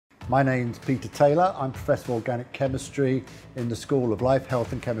My name's Peter Taylor. I'm Professor of Organic Chemistry in the School of Life,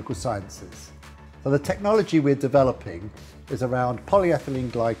 Health and Chemical Sciences. So the technology we're developing is around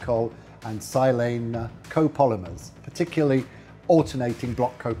polyethylene glycol and silane copolymers, particularly alternating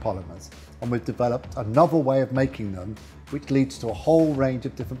block copolymers. And we've developed a novel way of making them, which leads to a whole range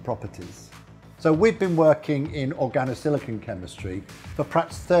of different properties. So we've been working in organosilicon chemistry for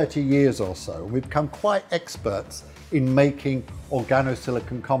perhaps 30 years or so. We've become quite experts in making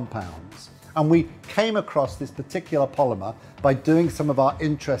organosilicon compounds. And we came across this particular polymer by doing some of our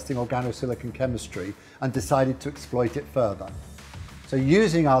interesting organosilicon chemistry and decided to exploit it further. So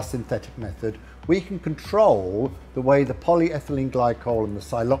using our synthetic method, we can control the way the polyethylene glycol and the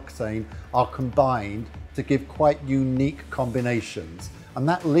siloxane are combined to give quite unique combinations. And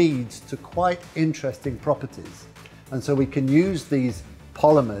that leads to quite interesting properties. And so we can use these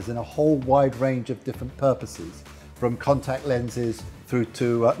polymers in a whole wide range of different purposes, from contact lenses through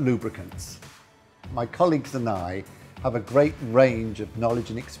to lubricants. My colleagues and I have a great range of knowledge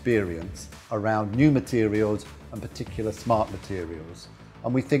and experience around new materials and particular smart materials.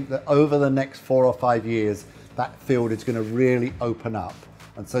 And we think that over the next 4 or 5 years, that field is going to really open up.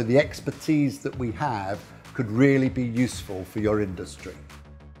 And so the expertise that we have could really be useful for your industry.